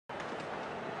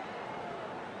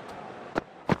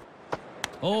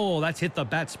Oh, that's hit the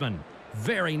batsman.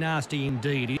 Very nasty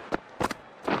indeed.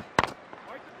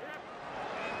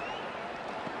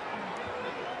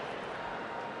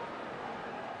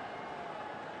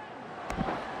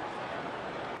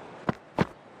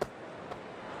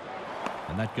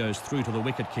 And that goes through to the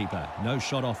wicketkeeper. No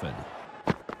shot offered.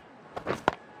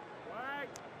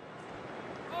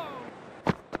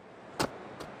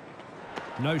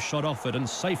 No shot offered and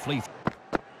safely.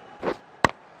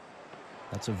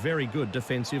 That's a very good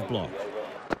defensive block.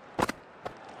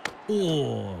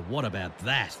 Oh, what about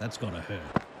that? That's got to hurt.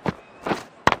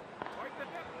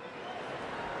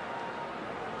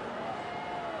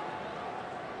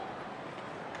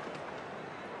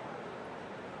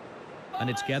 And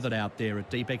it's gathered out there at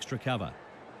deep extra cover.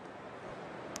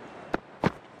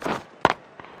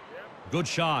 Good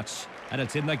shots, and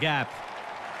it's in the gap.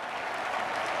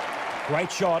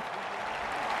 Great shot.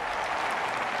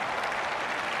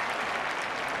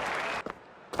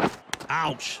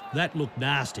 Ouch, that looked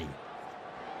nasty.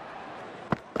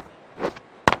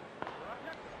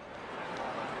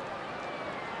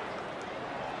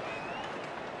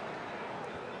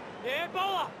 Yeah,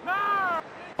 bowler! No!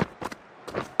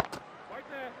 Right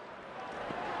there.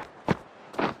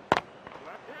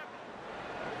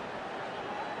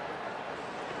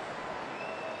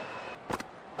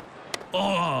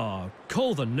 Oh,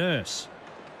 call the nurse.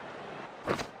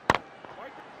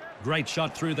 Great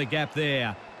shot through the gap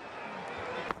there.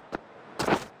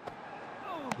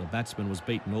 The batsman was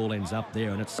beaten all ends up there,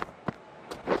 and it's...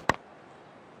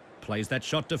 Plays that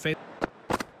shot defense.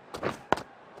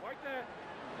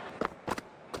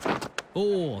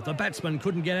 Oh, the batsman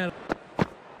couldn't get out.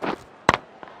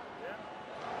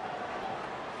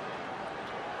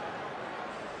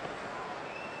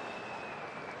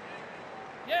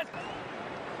 Yes.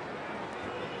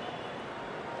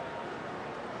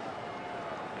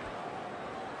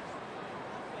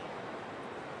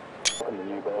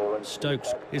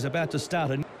 Stokes is about to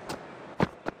start a... And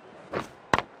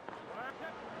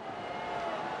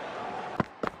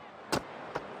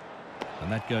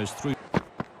that goes through.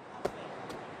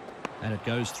 And it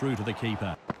goes through to the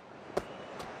keeper.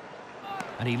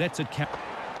 And he lets it catch.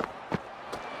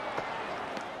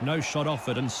 No shot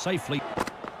offered and safely.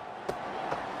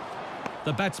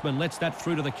 The batsman lets that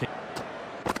through to the keeper.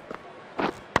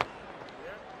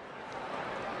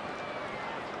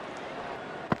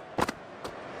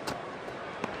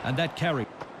 And that carry.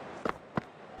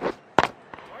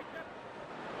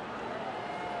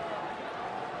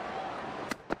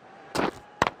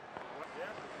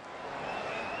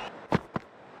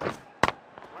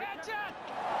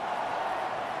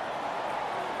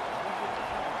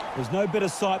 There's no better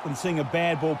sight than seeing a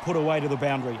bad ball put away to the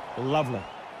boundary. Lovely.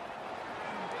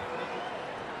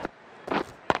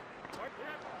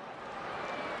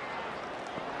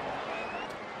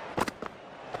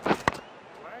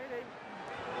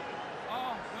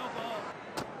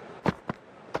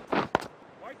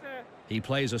 He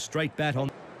plays a straight bat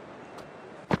on.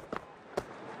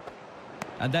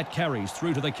 And that carries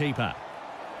through to the keeper.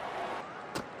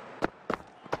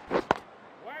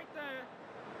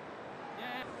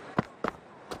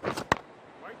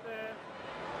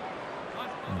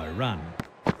 No run.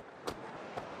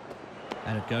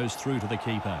 And it goes through to the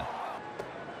keeper.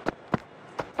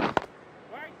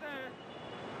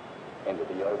 End of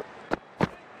the over.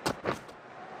 The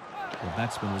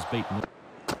batsman was beaten.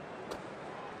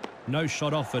 No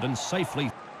shot offered and safely.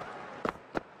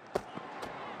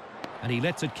 And he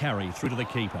lets it carry through to the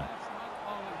keeper.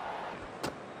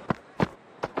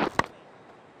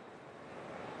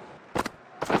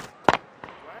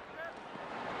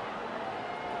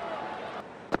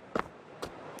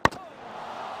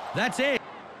 That's it.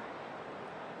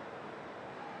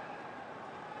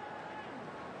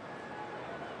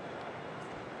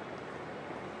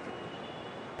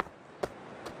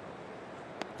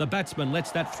 The batsman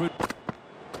lets that through.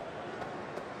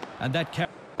 And that carry.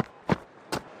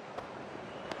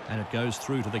 And it goes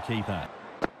through to the keeper.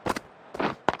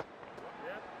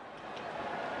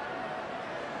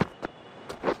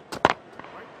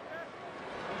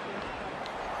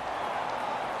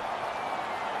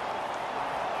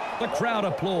 The crowd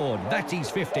applaud. That's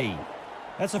his 50.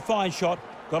 That's a fine shot.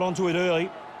 Got onto it early.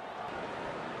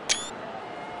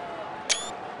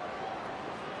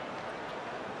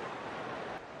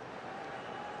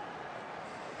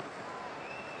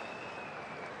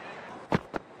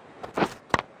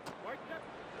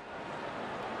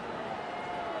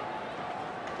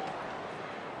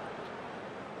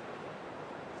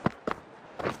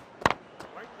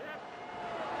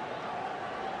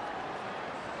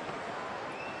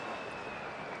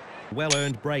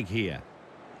 Well-earned break here.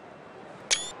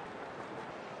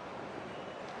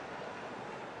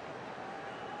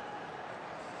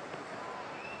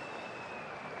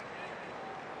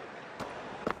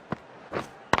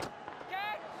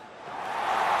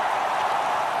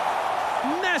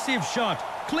 Massive shot.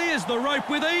 Clears the rope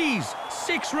with ease.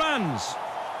 6 runs.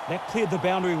 That cleared the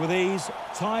boundary with ease,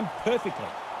 timed perfectly.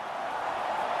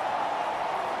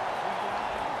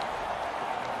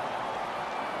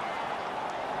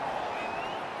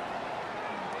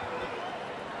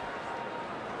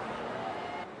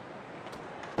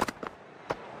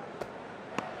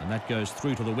 And that goes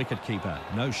through to the wicket-keeper.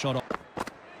 No shot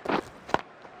off.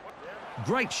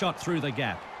 Great shot through the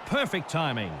gap. Perfect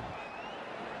timing.